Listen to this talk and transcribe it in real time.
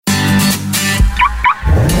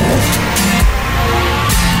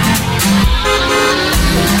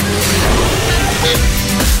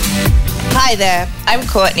Hi there, I'm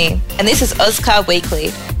Courtney, and this is Ozcar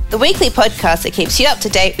Weekly, the weekly podcast that keeps you up to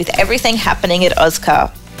date with everything happening at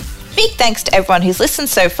Ozcar. Big thanks to everyone who's listened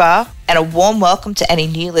so far, and a warm welcome to any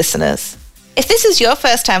new listeners. If this is your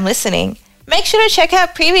first time listening, make sure to check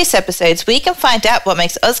out previous episodes where you can find out what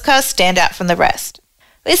makes Ozcar stand out from the rest.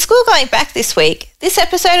 With school going back this week, this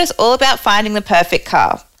episode is all about finding the perfect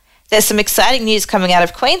car. There's some exciting news coming out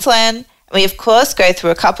of Queensland, and we of course go through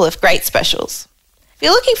a couple of great specials. If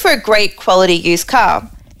you're looking for a great quality used car,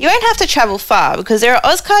 you won't have to travel far because there are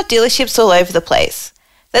Ozcar dealerships all over the place.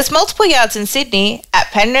 There's multiple yards in Sydney at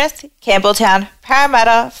Penrith, Campbelltown,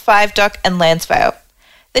 Parramatta, Five Dock and Landsvale.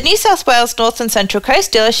 The New South Wales North and Central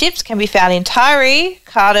Coast dealerships can be found in Tyree,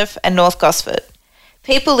 Cardiff and North Gosford.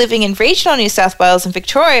 People living in regional New South Wales and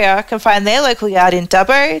Victoria can find their local yard in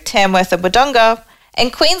Dubbo, Tamworth and Wodonga,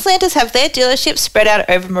 and Queenslanders have their dealerships spread out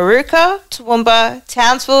over Moorooka, Toowoomba,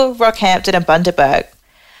 Townsville, Rockhampton and Bundaberg.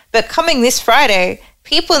 But coming this Friday,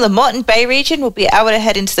 people in the Moreton Bay region will be able to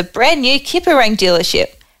head into the brand new Kipparang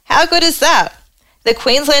dealership. How good is that? The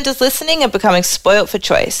Queenslanders listening are becoming spoilt for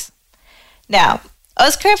choice. Now,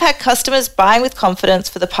 Ozcar have had customers buying with confidence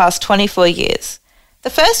for the past 24 years. The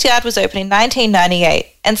first yard was opened in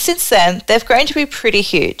 1998, and since then, they've grown to be pretty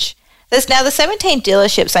huge. There's now the 17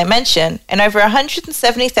 dealerships I mentioned, and over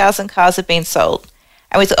 170,000 cars have been sold.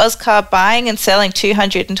 And with Ozcar buying and selling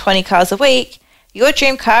 220 cars a week, your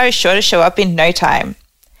dream car is sure to show up in no time.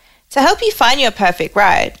 To help you find your perfect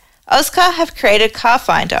ride, Ozcar have created Car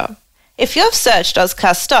Finder. If you've searched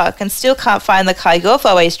Ozcar stock and still can't find the car you've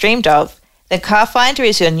always dreamed of, then Car Finder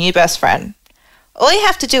is your new best friend. All you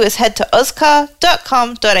have to do is head to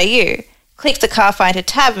ozcar.com.au, click the Car Finder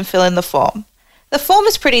tab and fill in the form. The form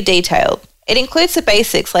is pretty detailed. It includes the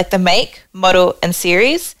basics like the make, model and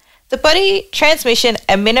series, the body, transmission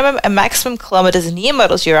and minimum and maximum kilometres and year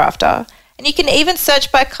models you're after, and you can even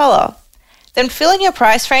search by colour. Then fill in your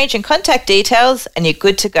price range and contact details and you're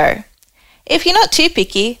good to go. If you're not too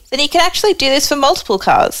picky, then you can actually do this for multiple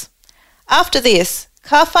cars. After this,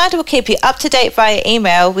 Car Finder will keep you up to date via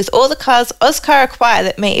email with all the cars Ozcar acquire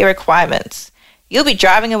that meet your requirements. You'll be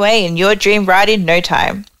driving away in your dream ride in no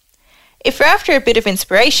time. If you're after a bit of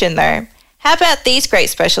inspiration though, how about these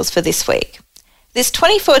great specials for this week? This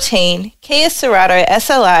 2014 Kia Cerato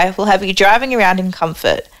SLI will have you driving around in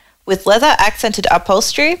comfort with leather accented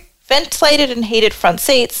upholstery, ventilated and heated front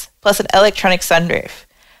seats, plus an electronic sunroof.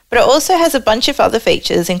 But it also has a bunch of other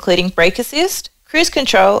features including brake assist, cruise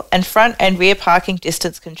control and front and rear parking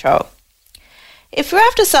distance control. If you're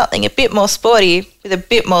after something a bit more sporty with a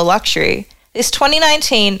bit more luxury, this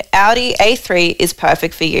 2019 Audi A3 is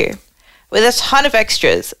perfect for you. With a ton of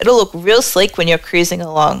extras, it'll look real sleek when you're cruising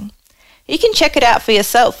along. You can check it out for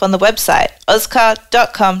yourself on the website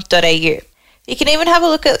ozcar.com.au. You can even have a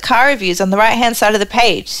look at car reviews on the right-hand side of the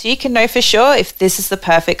page so you can know for sure if this is the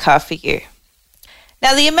perfect car for you.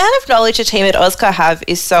 Now, the amount of knowledge the team at Ozcar have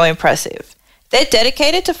is so impressive. They're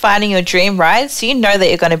dedicated to finding your dream ride so you know that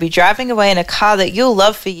you're going to be driving away in a car that you'll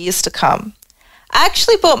love for years to come. I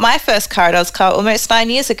actually bought my first car at Ozcar almost 9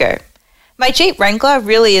 years ago. My Jeep Wrangler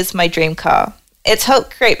really is my dream car. It's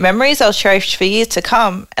helped create memories I'll cherish for years to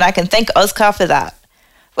come, and I can thank Ozcar for that.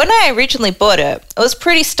 When I originally bought it was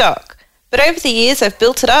pretty stock, but over the years I've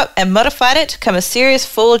built it up and modified it to become a serious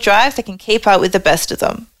four-wheel drive that can keep up with the best of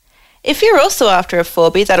them. If you're also after a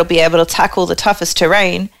 4B that'll be able to tackle the toughest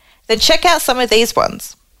terrain, then check out some of these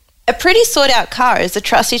ones. A pretty sought-out car is the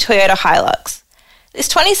trusty Toyota Hilux. This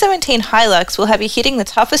 2017 Hilux will have you hitting the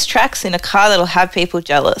toughest tracks in a car that'll have people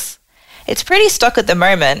jealous. It's pretty stock at the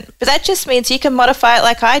moment, but that just means you can modify it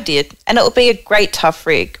like I did, and it will be a great tough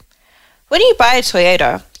rig. When you buy a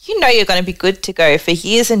Toyota, you know you're going to be good to go for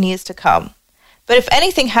years and years to come. But if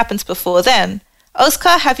anything happens before then,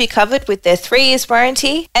 Ozcar have you covered with their 3 years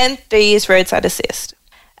warranty and 3 years roadside assist.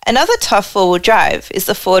 Another tough four-wheel drive is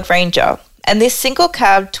the Ford Ranger, and this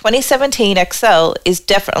single-cab 2017 XL is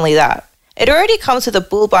definitely that. It already comes with a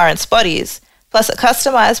bull bar and spotties, plus a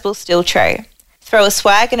customizable steel tray. Throw a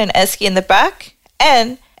swag and an esky in the back,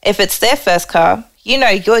 and if it's their first car, you know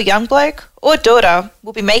your young bloke or daughter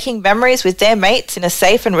will be making memories with their mates in a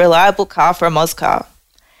safe and reliable car from Ozcar.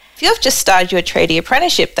 If you've just started your tradie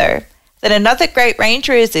apprenticeship though, then another great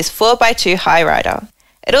Ranger is this 4x2 High Rider.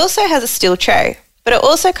 It also has a steel tray, but it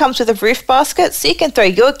also comes with a roof basket so you can throw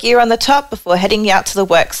your gear on the top before heading out to the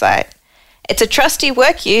work site. It's a trusty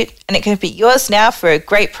work ute and it can be yours now for a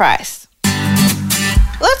great price.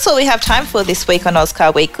 Well, that's all we have time for this week on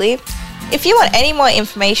Ozcar Weekly. If you want any more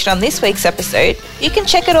information on this week's episode, you can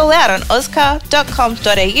check it all out on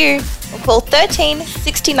ozcar.com.au or call 13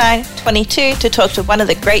 69 22 to talk to one of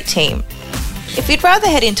the great team. If you'd rather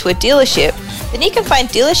head into a dealership, then you can find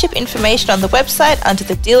dealership information on the website under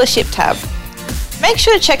the Dealership tab. Make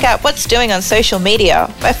sure to check out what's doing on social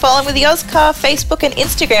media by following the Ozcar Facebook and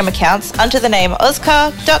Instagram accounts under the name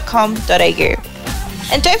ozcar.com.au.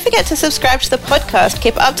 And don't forget to subscribe to the podcast to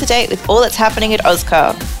keep up to date with all that's happening at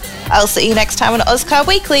Ozcar. I'll see you next time on Ozcar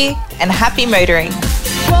Weekly, and happy motoring.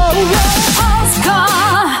 Ozcar.